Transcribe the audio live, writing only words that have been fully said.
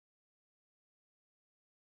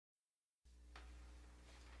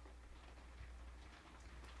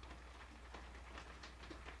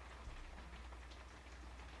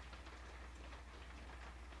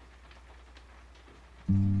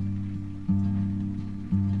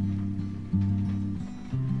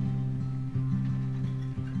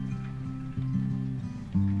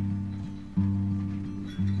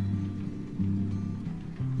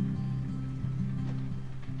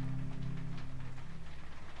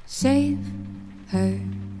Save her.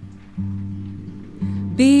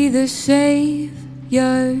 Be the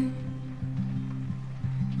savior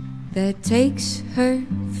that takes her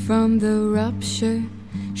from the rupture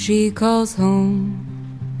she calls home.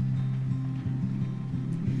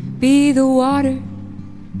 Be the water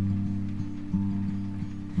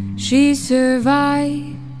she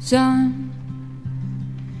survives on.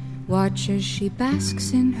 Watch as she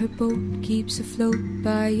basks in her boat, keeps afloat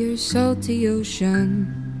by your salty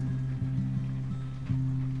ocean.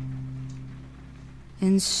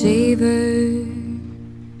 And savor,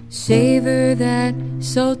 savor that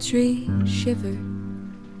sultry shiver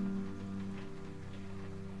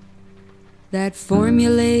that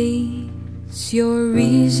formulates your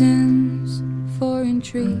reasons for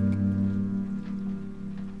intrigue.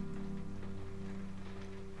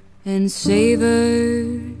 And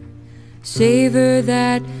savor, savor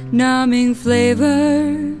that numbing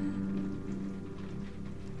flavor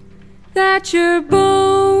that your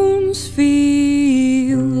bones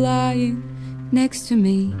feel lying next to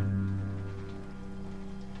me.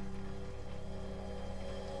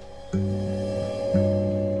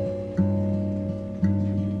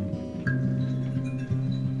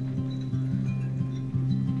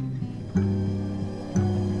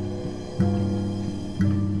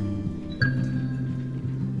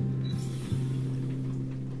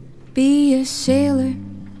 Be a sailor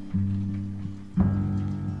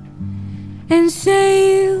and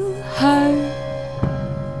sail her,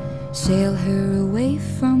 sail her away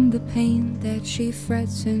from the pain that she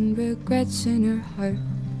frets and regrets in her heart.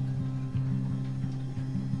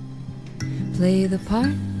 Play the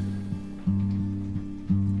part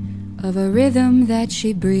of a rhythm that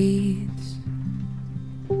she breathes,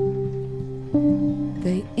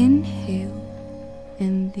 the inhale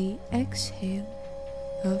and the exhale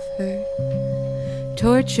of her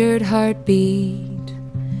tortured heartbeat.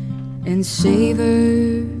 And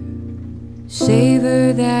savor,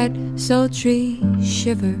 savor that sultry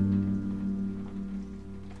shiver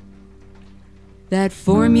that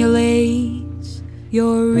formulates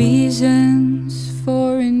your reasons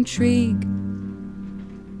for intrigue.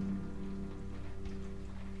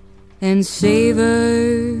 And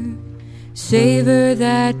savor, savor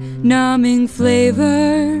that numbing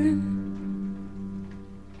flavor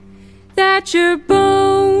that your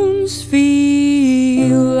bones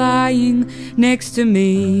feel lying next to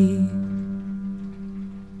me.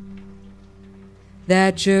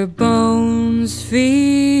 That your bones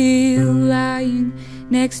feel lying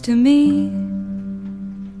next to me.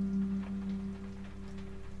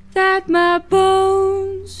 That my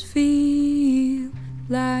bones feel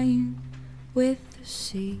lying with the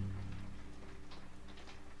sea.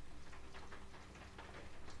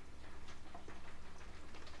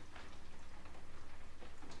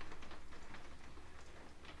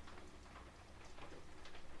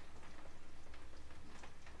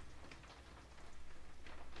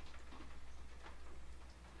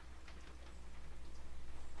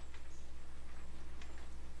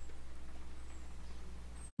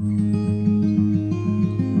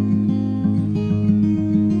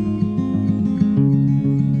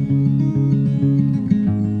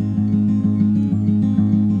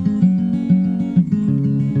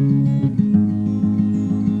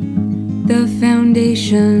 The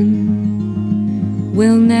foundation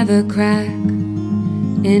will never crack,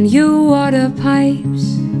 and your water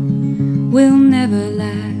pipes will never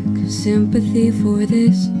lack sympathy for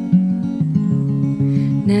this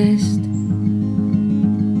nest.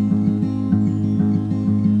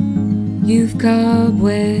 You've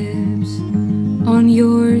cobwebs on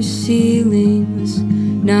your ceilings,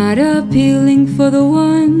 not appealing for the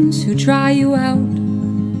ones who try you out.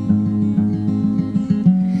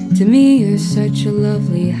 To me, you're such a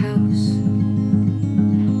lovely house.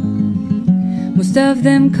 Most of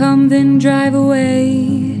them come then drive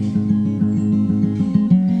away.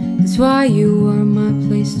 That's why you are my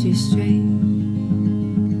place to stray.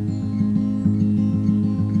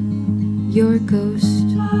 Your ghost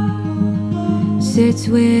sits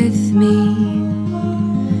with me.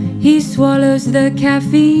 He swallows the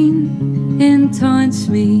caffeine and taunts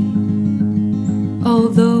me,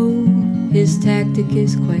 although his tactic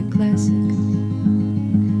is quite classic.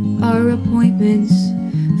 Our appointments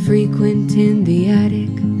frequent in the attic.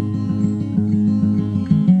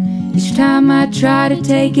 Each time I try to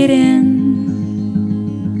take it in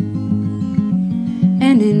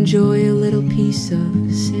and enjoy a little piece of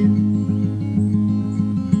sin,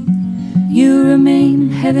 you remain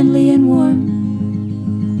heavenly and warm,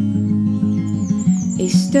 a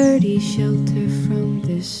sturdy shelter from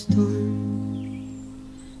the storm.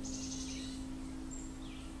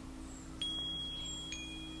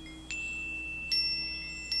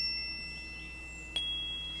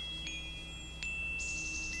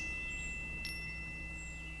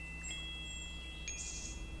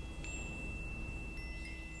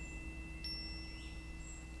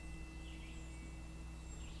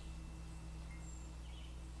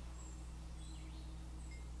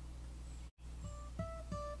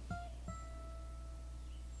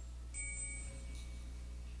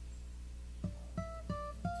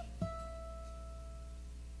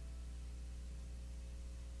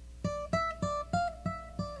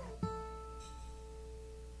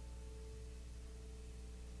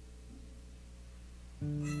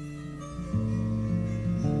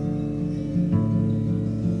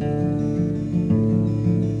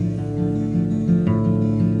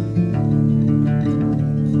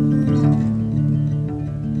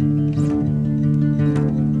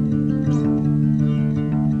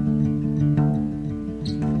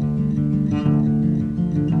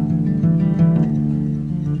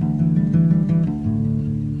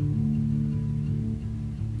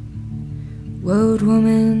 Woad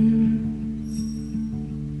woman,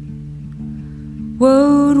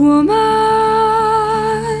 woad woman,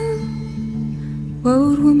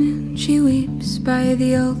 woad woman, she weeps by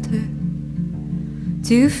the altar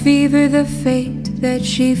to fever the fate that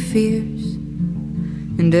she fears.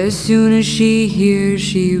 And as soon as she hears,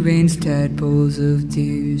 she rains tadpoles of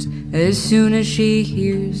tears. As soon as she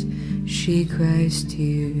hears, she cries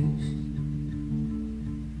tears.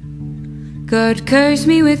 God curse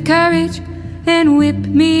me with courage and whip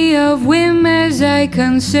me of whim as I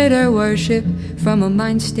consider worship from a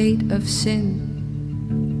mind state of sin.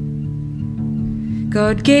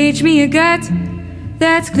 God gauge me a gut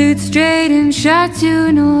that's glued straight and shut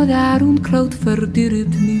to know that unkloot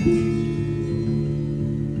verduurt nu.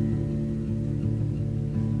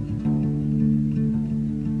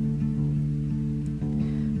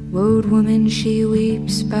 Woad woman, she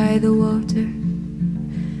weeps by the water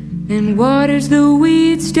and waters the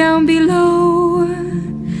weeds down below,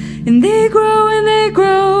 and they grow and they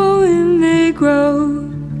grow and they grow,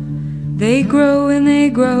 they grow and they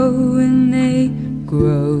grow and they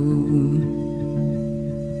grow.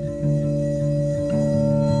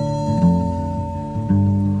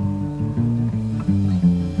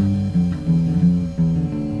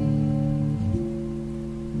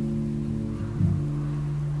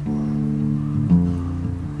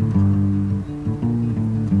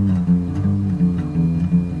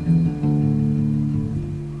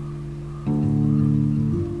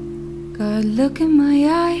 God, look in my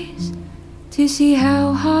eyes to see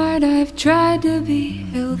how hard I've tried to be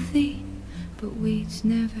healthy, but weeds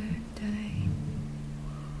never die.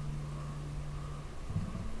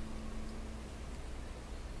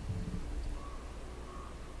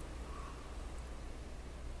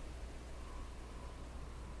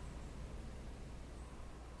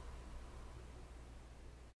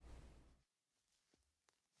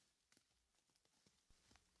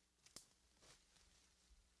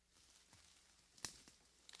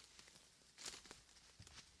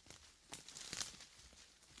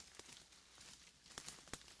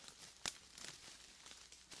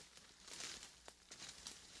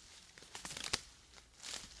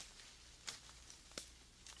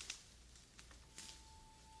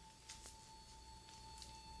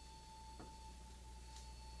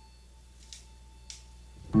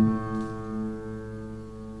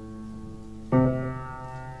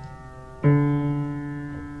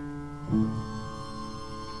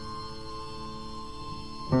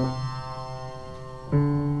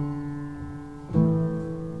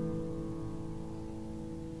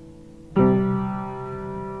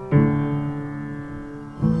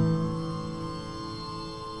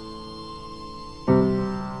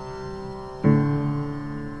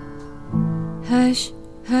 Hush,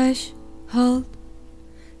 hush, halt,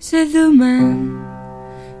 said the man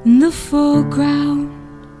in the foreground.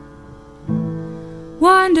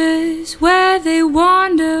 Wonders where they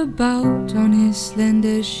wander about on his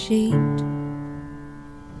slender sheet.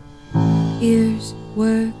 Ears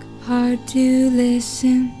work hard to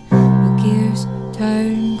listen, while gears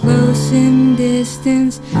turn close in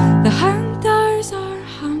distance. The hunters are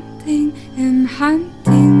hunting and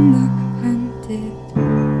hunting the hunted.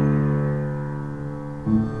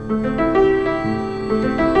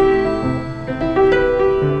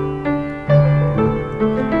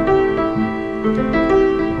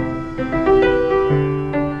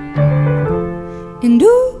 And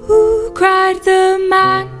ooh, cried the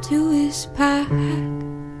man to his pack,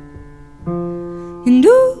 and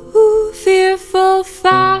ooh, fearful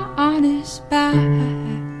far on his back.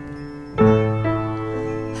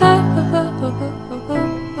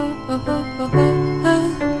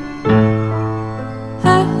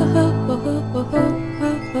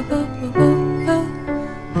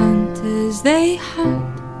 Hunters, they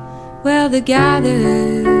hunt while the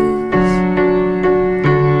gatherers,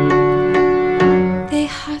 they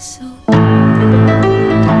hustle.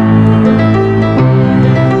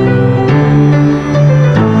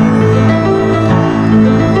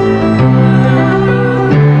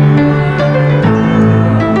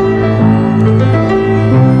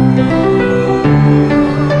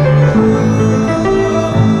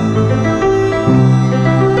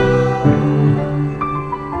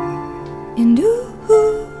 And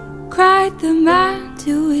ooh, cried the man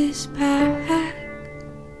to his pack,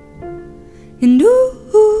 and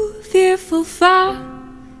ooh, fearful far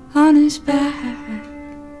on his back.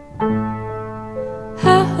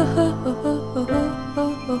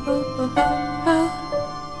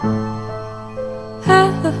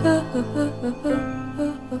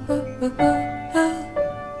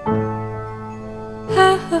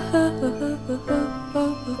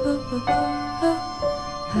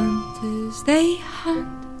 Hunters, they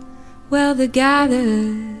mother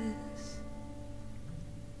gathers.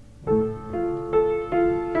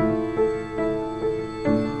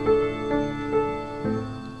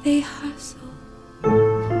 They hustle.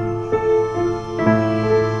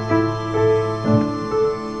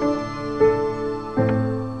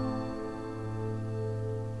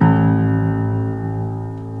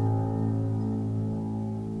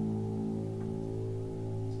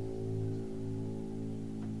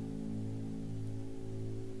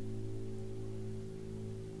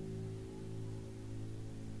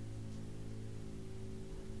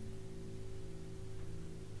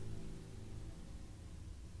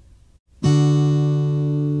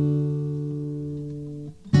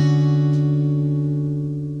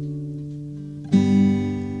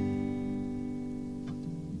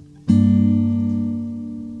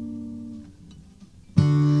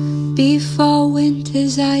 Before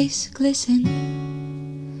winter's ice glistened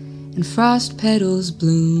and frost petals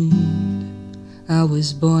bloomed, I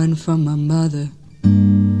was born from my mother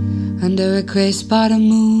under a gray spot of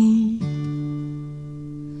moon.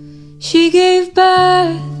 She gave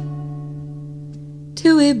birth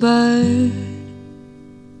to a bird.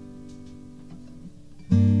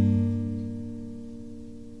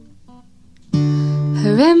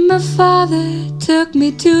 Her and my father took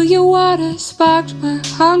me to your water, sparked my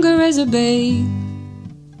hunger as a babe.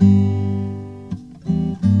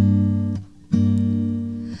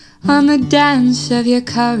 On the dance of your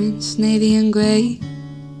currents, navy and gray,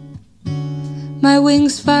 my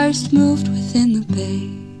wings first moved within the bay.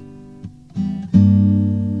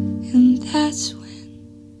 And that's when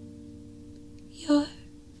your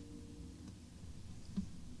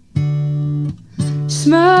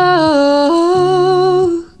smoke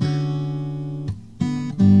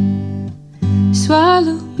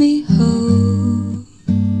swallow me whole.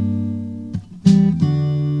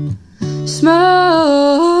 Smoke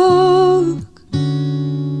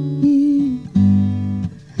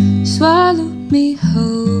swallow me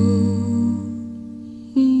whole.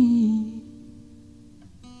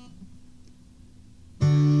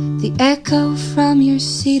 The echo from your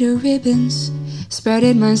cedar ribbons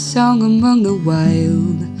spreaded my song among the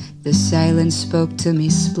wild. The silence spoke to me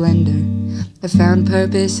splendor. I found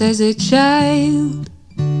purpose as a child.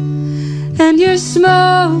 And your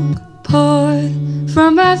smoke poured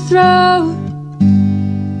from my throat.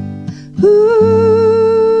 Ooh.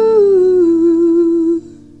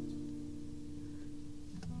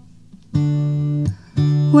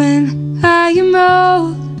 When I am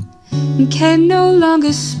old and can no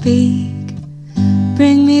longer speak,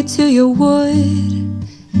 bring me to your wood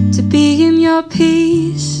to be in your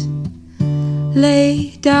peace.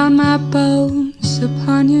 Lay down my bones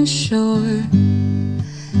upon your shore.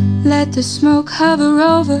 Let the smoke hover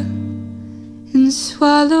over and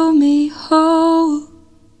swallow me whole.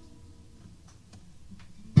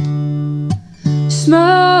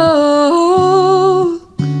 Smoke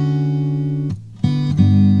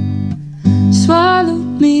swallow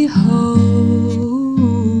me whole.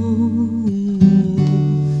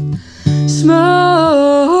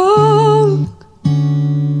 Smoke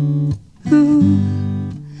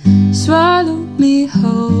swallow me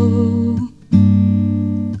whole.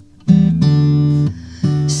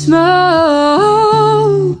 Smoke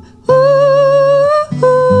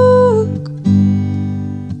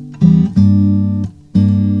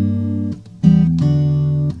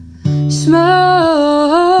smoke